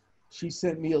 literally, she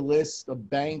sent me a list of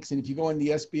banks. And if you go on the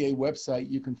SBA website,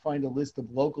 you can find a list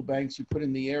of local banks you put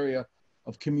in the area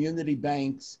of community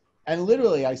banks. And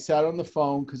literally, I sat on the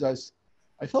phone because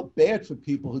I felt bad for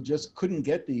people who just couldn't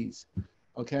get these.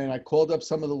 Okay, and I called up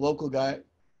some of the local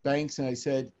banks and I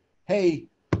said, hey,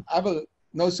 I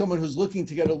know someone who's looking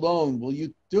to get a loan. Will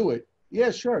you do it?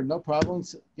 Yeah, sure, no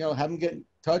problems. You know, have them get in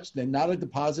touch. They're not a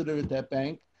depositor at that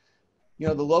bank. You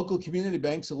know, the local community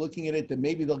banks are looking at it that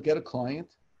maybe they'll get a client,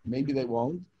 maybe they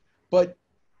won't, but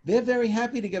they're very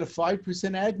happy to get a 5%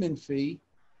 admin fee,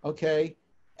 okay,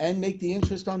 and make the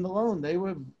interest on the loan.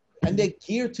 And they're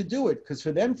geared to do it, because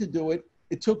for them to do it,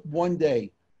 it took 1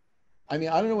 day. I mean,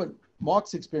 I don't know what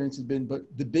Mark's experience has been, but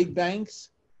the big banks,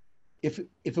 if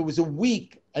it was a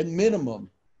week at minimum,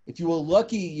 if you were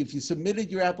lucky, if you submitted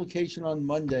your application on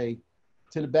Monday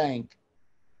to the bank,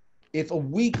 if a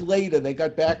week later they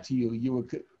got back to you, you were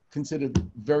considered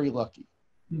very lucky,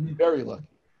 very lucky.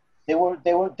 They were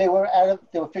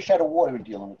fish out of water in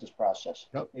dealing with this process.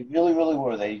 Yep. They really, really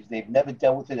were. They've never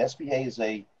dealt with it. SBA is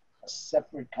a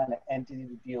separate kind of entity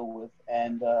to deal with,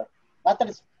 and not that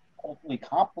it's ultimately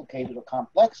complicated or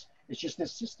complex. It's just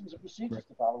there's systems and procedures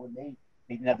to follow, and they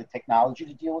didn't have the technology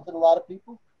to deal with it. A lot of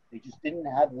people, they just didn't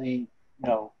have the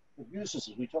review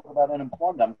systems. We talk about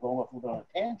unemployment. I'm going off a little bit on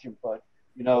a tangent, but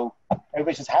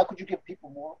everybody says, how could you give people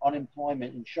more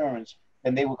unemployment insurance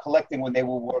than they were collecting when they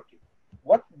were working?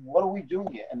 What do we do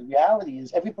here? And the reality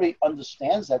is, everybody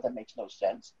understands that. That makes no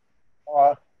sense.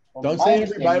 Don't say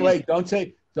everybody. Wait, don't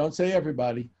say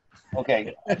everybody.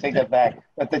 Okay, I take that back.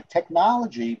 But the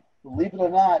technology, believe it or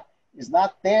not, is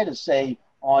not there to say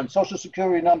on Social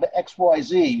Security number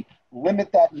XYZ,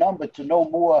 limit that number to no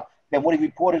more than what he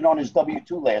reported on his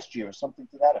W-2 last year or something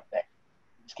to that effect.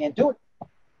 You just can't do it.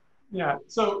 Yeah,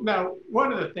 so now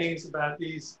one of the things about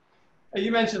these,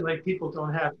 you mentioned like people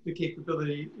don't have the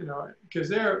capability, because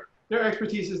their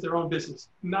expertise is their own business,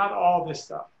 not all this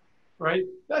stuff, right?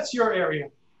 That's your area.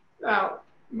 Now,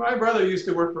 my brother used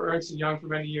to work for Ernst & Young for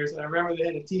many years, and I remember they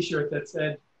had a t-shirt that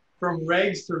said, from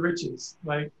regs to riches,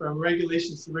 like from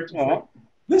regulations to riches. Like,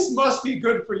 this must be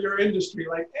good for your industry.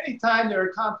 Like anytime there are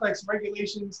complex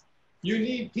regulations, you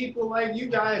need people like you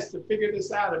guys to figure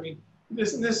this out. I mean,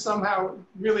 this somehow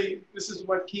really, this is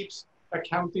what keeps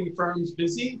accounting firms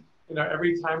busy.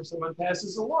 Every time someone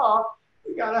passes a law,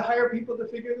 you got to hire people to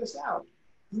figure this out.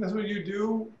 Isn't that what you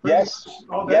do? Yes,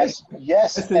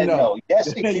 yes, and no. Yes,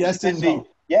 it keeps yes, busy.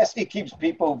 Yes, it keeps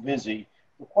people busy.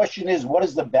 The question is, what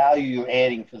is the value you're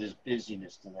adding for this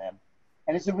busyness to them?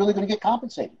 And is it really going to get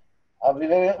compensated? Is it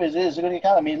going to get compensated?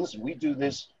 I mean, listen, we do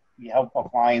this. We help our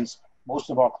clients. Most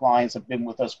of our clients have been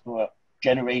with us for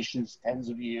generations, tens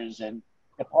of years, and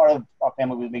a part of our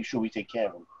family. We make sure we take care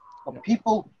of them. But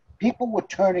people were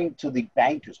turning to the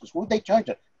bankers, because what would they turn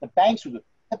to? The banks were.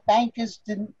 The bankers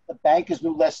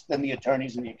knew less than the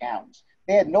attorneys and the accountants.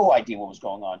 They had no idea what was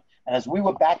going on. And as we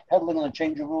were backpedaling on the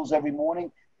change of rules every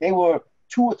morning, they were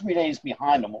 2 or 3 days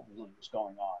behind on what really was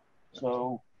going on.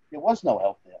 So there was no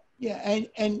help there. Yeah,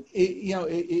 and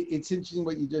it's interesting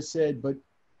what you just said, but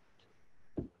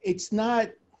it's not,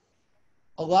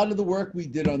 a lot of the work we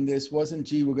did on this wasn't,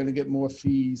 gee, we're going to get more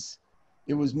fees.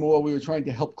 It was more, we were trying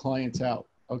to help clients out,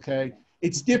 okay?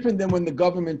 It's different than when the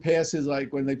government passes,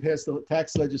 like when they passed the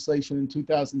tax legislation in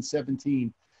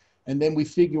 2017, and then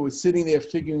we're sitting there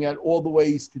figuring out all the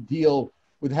ways to deal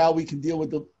with how we can deal with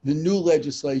the new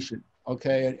legislation,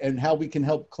 okay, and how we can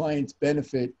help clients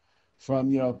benefit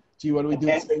from, gee, what do we do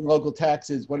with state and local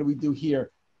taxes? What do we do here?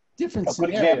 Different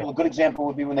scenario. A good example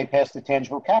would be when they passed the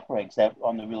tangible cap regs that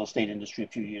on the real estate industry a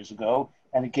few years ago,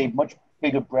 and it gave much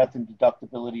bigger breadth and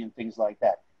deductibility and things like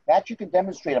that. That you can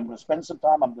demonstrate. I'm going to spend some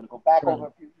time. I'm going to go back over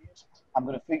a few years. I'm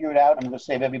going to figure it out. I'm going to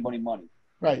save everybody money.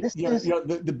 Right.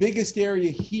 The biggest area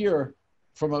here,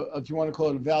 from if you want to call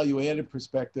it a value-added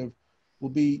perspective, will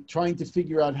be trying to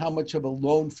figure out how much of a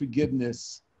loan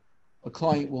forgiveness a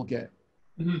client will get.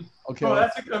 Mm-hmm. Okay.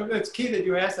 Well, that's key that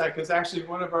you asked that, because actually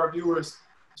one of our viewers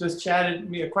just chatted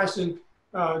me a question.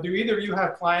 Do either of you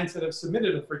have clients that have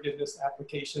submitted a forgiveness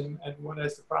application, and what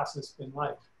has the process been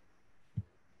like?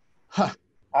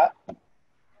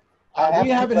 I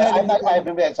haven't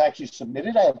that's actually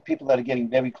submitted. I have people that are getting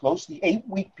very close. The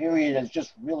 8-week period has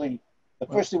just really, the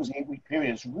first thing was the 8-week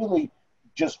period. It's really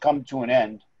just come to an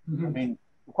end. Mm-hmm. I mean,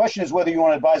 the question is whether you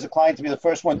want to advise a client to be the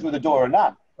first one through the door or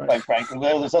not, quite frankly.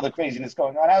 There's other craziness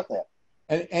going on out there.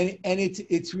 And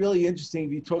it's really interesting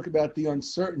if you talk about the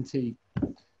uncertainty.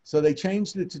 So they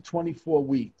changed it to 24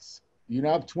 weeks. You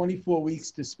now have 24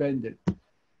 weeks to spend it.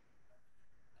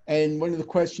 And one of the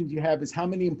questions you have is how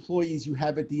many employees you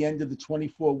have at the end of the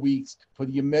 24 weeks for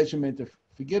your measurement of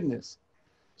forgiveness.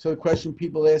 So the question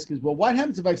people ask is, well, what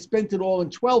happens if I spent it all in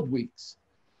 12 weeks?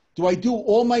 Do I do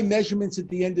all my measurements at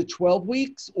the end of 12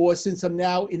 weeks? Or since I'm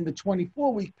now in the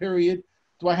 24-week period,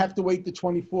 do I have to wait the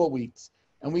 24 weeks?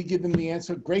 And we give them the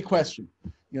answer, great question.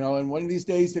 And one of these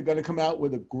days they're going to come out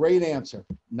with a great answer.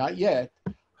 Not yet.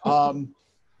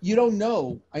 You don't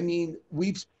know. I mean,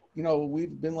 we've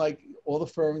been like all the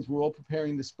firms, we're all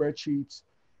preparing the spreadsheets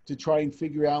to try and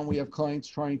figure out, and we have clients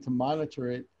trying to monitor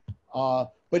it.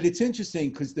 But it's interesting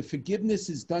because the forgiveness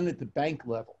is done at the bank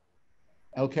level,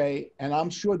 okay? And I'm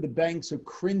sure the banks are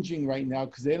cringing right now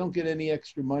because they don't get any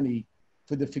extra money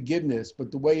for the forgiveness.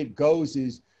 But the way it goes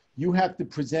is you have to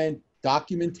present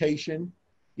documentation,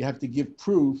 you have to give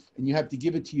proof, and you have to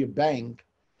give it to your bank.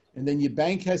 And then your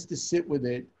bank has to sit with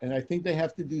it. And I think they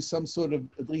have to do some sort of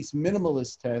at least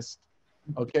minimalist test,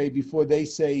 okay, before they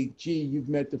say, gee, you've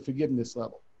met the forgiveness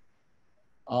level.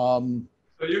 So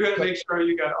you're going to make sure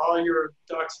you got all your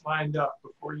ducks lined up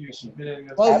before you submit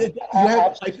anything. Well, you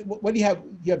have, like, what do you have?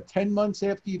 You have 10 months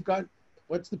after you've got,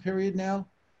 what's the period now?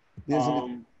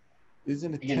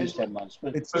 Isn't it 10 months?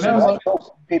 But it's what I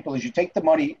tell people is you take the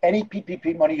money, any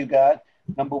PPP money you got,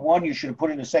 number one, you should have put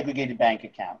it in a segregated bank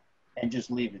account and just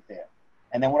leave it there.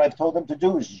 And then what I've told them to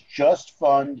do is just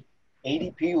fund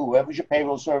ADP, whoever's your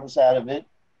payroll service, out of it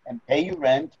and pay your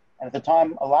rent. And at the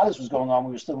time a lot of this was going on,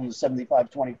 we were still in the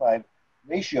 75-25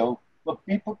 ratio, but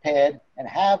be prepared and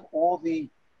have all the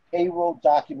payroll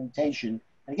documentation.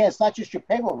 And again, it's not just your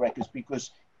payroll records,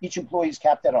 because each employee is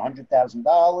capped at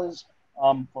 $100,000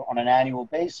 on an annual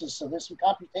basis. So there's some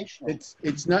computation.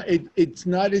 It's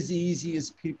not as easy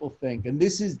as people think. And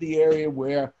this is the area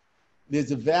where there's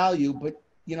a value, but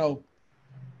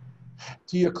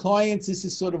to your clients, this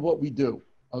is sort of what we do.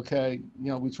 Okay.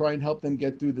 We try and help them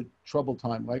get through the trouble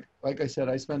time. Like I said,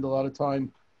 I spend a lot of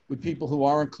time with people who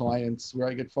aren't clients where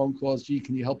I get phone calls, gee,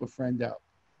 can you help a friend out?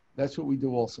 That's what we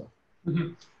do also.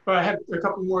 Mm-hmm. But I have a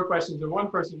couple more questions. And one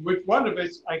of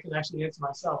it I can actually answer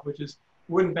myself, which is,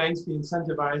 wouldn't banks be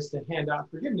incentivized to hand out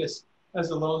forgiveness as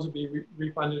the loans would be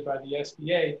refunded by the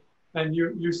SBA? And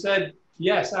you said,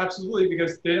 yes, absolutely,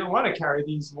 because they don't want to carry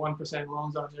these 1%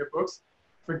 loans on their books.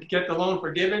 Get the loan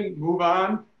forgiven, move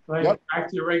on, back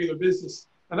to your regular business.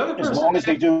 Another person, as long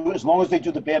as they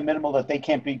do the bare minimal, that they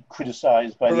can't be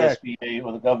criticized by Correct. The SBA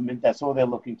or the government. That's all they're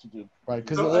looking to do. Right,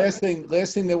 because the last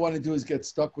thing they want to do is get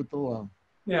stuck with the loan.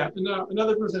 Yeah.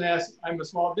 Another person asked, I'm a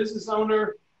small business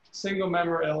owner, single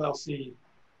member LLC.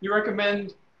 You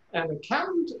recommend an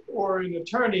accountant or an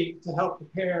attorney to help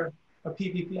prepare a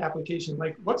PPP application?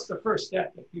 Like, what's the first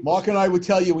step? That Mark and I would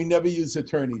tell you we never use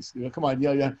attorneys. Come on,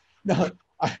 No,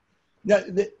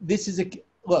 this is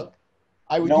look.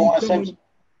 I would.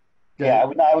 Okay. Yeah,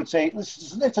 I would say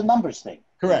it's a numbers thing.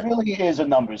 Correct. It really is a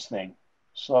numbers thing.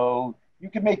 So you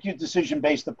can make your decision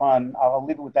based upon, I'll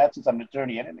leave it with that since I'm an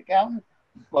attorney and an accountant.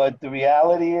 But the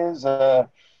reality is,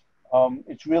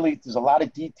 it's really, there's a lot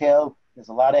of detail. There's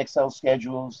a lot of Excel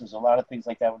schedules. There's a lot of things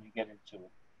like that when you get into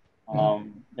it.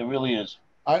 There really is.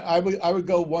 I would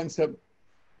go one step,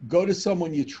 go to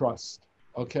someone you trust,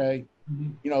 okay?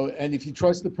 You know, and if you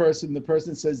trust the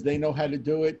person says they know how to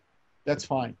do it, that's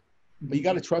fine. But you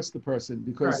got to trust the person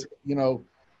because, you know,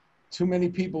 too many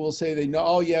people will say they know,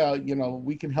 oh yeah, you know,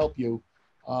 we can help you.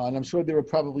 And I'm sure there are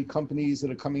probably companies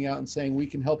that are coming out and saying, we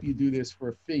can help you do this for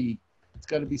a fee. It's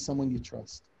got to be someone you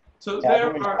trust. So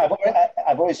Yeah,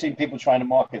 I've always seen people trying to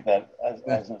market that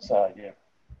as an aside, yeah.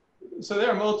 So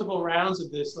there are multiple rounds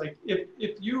of this. Like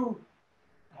if you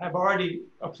have already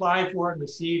applied for and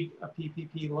received a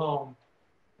PPP loan,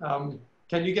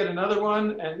 can you get another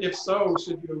one? And if so,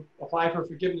 should you apply for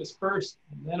forgiveness first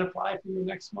and then apply for your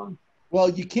next one? Well,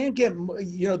 you can't get,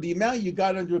 you know, the amount you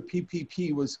got under a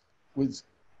PPP was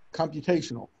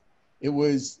computational. It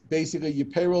was basically your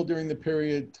payroll during the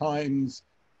period times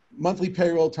monthly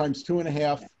payroll times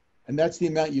 2.5, and that's the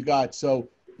amount you got. So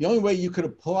the only way you could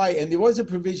apply, and there was a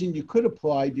provision you could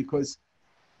apply because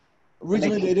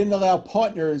originally they didn't allow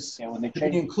partners to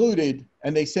be included,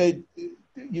 and they said,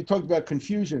 you talked about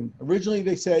confusion. Originally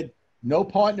they said, no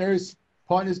partners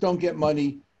don't get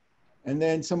money. And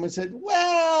then someone said,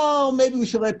 well, maybe we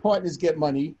should let partners get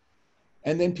money.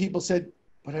 And then people said,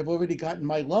 but I've already gotten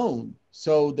my loan.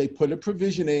 So they put a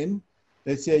provision in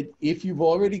that said, if you've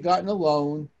already gotten a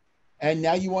loan and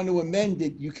now you want to amend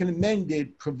it, you can amend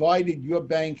it provided your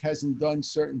bank hasn't done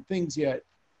certain things yet.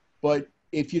 But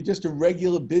if you're just a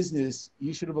regular business,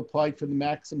 you should have applied for the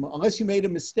maximum, unless you made a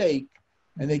mistake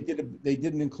and they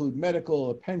didn't include medical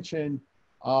or pension.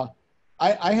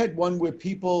 I had one where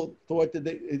people thought that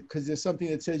because there's something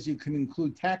that says you can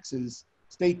include taxes,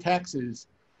 state taxes.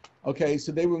 Okay,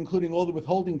 so they were including all the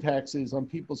withholding taxes on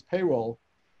people's payroll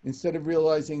instead of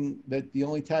realizing that the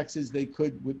only taxes they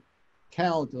would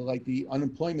count are like the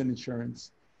unemployment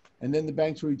insurance. And then the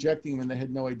banks were rejecting them and they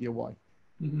had no idea why.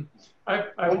 Mm-hmm.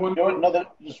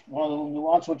 Just one little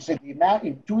nuance, what you said, the amount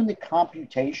in doing the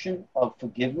computation of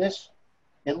forgiveness,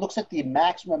 it looks at the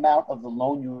maximum amount of the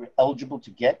loan you were eligible to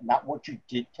get, not what you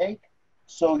did take.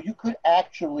 So you could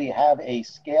actually have a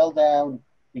scale down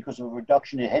because of a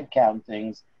reduction in headcount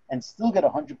things and still get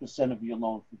 100% of your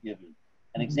loan forgiven.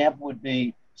 An example would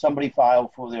be somebody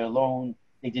filed for their loan,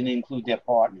 they didn't include their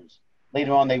partners.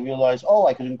 Later on, they realized, oh,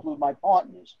 I could include my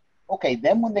partners. Okay,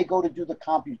 then when they go to do the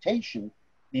computation,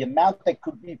 the amount that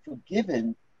could be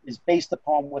forgiven is based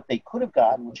upon what they could have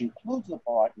gotten, which includes the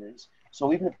partners.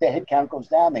 So even if their headcount goes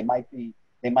down, they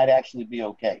might actually be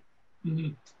okay.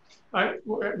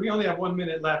 Mm-hmm. We only have 1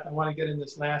 minute left. I want to get in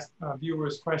this last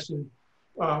viewer's question,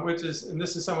 which is, and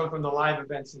this is someone from the live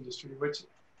events industry, which,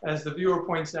 as the viewer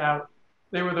points out,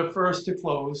 they were the first to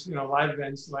close, you know, live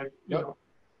events, like, you know,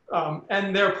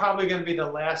 and they're probably going to be the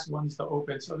last ones to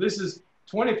open. So this is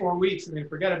 24 weeks. I mean,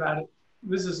 forget about it.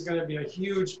 This is going to be a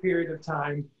huge period of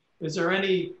time. Is there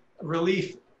any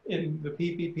relief in the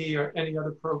PPP or any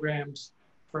other programs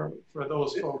for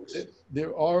those folks?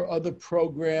 There are other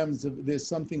programs. There's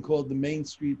something called the Main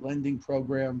Street Lending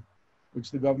Program,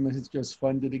 which the government has just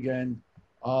funded again,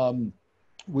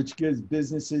 which gives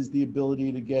businesses the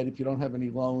ability to get, if you don't have any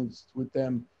loans with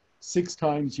them, 6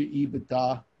 times your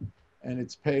EBITDA, and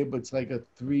it's payable. It's like a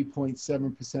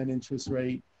 3.7% interest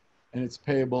rate, and it's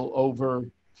payable over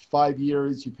 5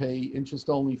 years. You pay interest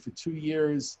only for 2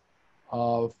 years,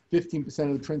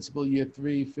 15% of the principal year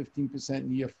 3, 15%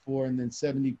 in year 4, and then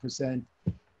 70%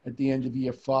 at the end of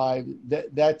year 5.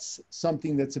 That's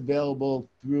something that's available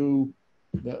through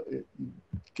the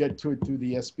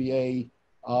SBA,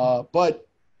 but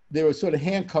there are sort of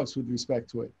handcuffs with respect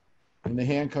to it. And the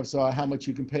handcuffs are how much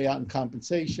you can pay out in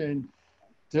compensation,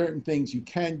 certain things you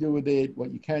can do with it,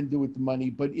 what you can do with the money.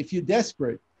 But if you're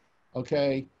desperate,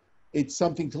 okay, it's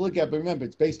something to look at. But remember,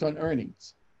 it's based on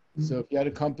earnings. Mm-hmm. So if you had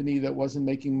a company that wasn't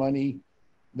making money,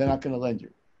 they're not going to lend you.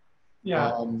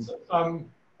 Yeah.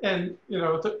 And, you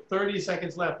know, 30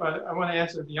 seconds left, but I want to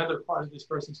answer the other part of this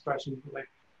person's question. Like,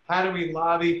 how do we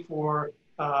lobby for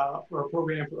a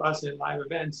program for us in live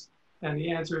events? And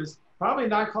the answer is probably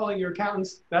not calling your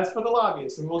accountants. That's for the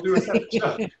lobbyists, and we'll do a separate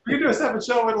show. We can do a separate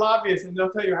show with lobbyists, and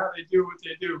they'll tell you how they do what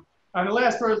they do. And the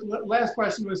last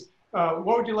question was,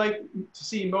 what would you like to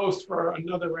see most for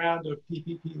another round of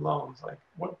PPP loans? Like,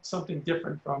 something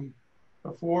different from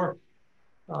before?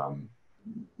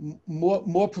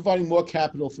 More providing more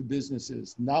capital for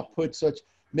businesses, not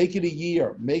make it a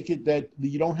year, make it that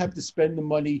you don't have to spend the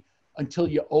money until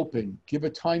you open. Give a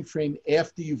time frame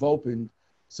after you've opened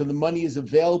so the money is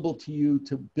available to you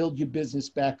to build your business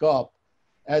back up,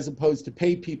 as opposed to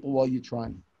pay people while you're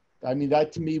trying. I mean,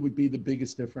 that to me would be the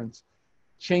biggest difference.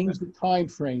 Change the time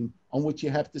frame on which you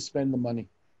have to spend the money.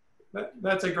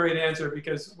 That's a great answer,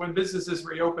 because when businesses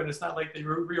reopen, it's not like they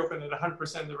reopen at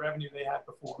 100% of the revenue they had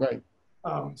before. Right.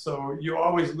 So you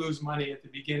always lose money at the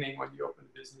beginning when you open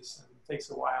a business, and it takes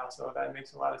a while. So that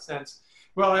makes a lot of sense.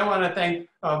 Well, I want to thank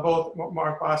both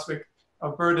Mark Bosswick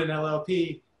of Berdon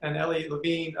LLP and Elliot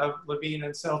Levine of Levine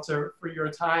and Seltzer for your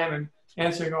time and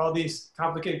answering all these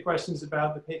complicated questions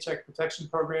about the Paycheck Protection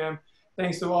Program.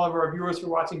 Thanks to all of our viewers for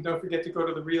watching. Don't forget to go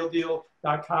to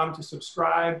therealdeal.com to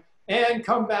subscribe. And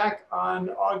come back on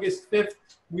August 5th.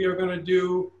 We are going to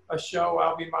do a show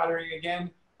I'll be moderating again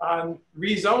on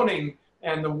rezoning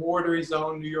and the war to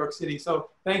rezone New York City. So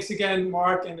thanks again,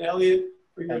 Mark and Elliot,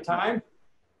 for your time.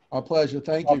 Our pleasure.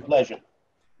 Thank you. Our pleasure.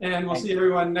 And we'll see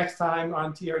everyone next time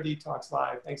on TRD Talks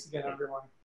Live. Thanks again, everyone.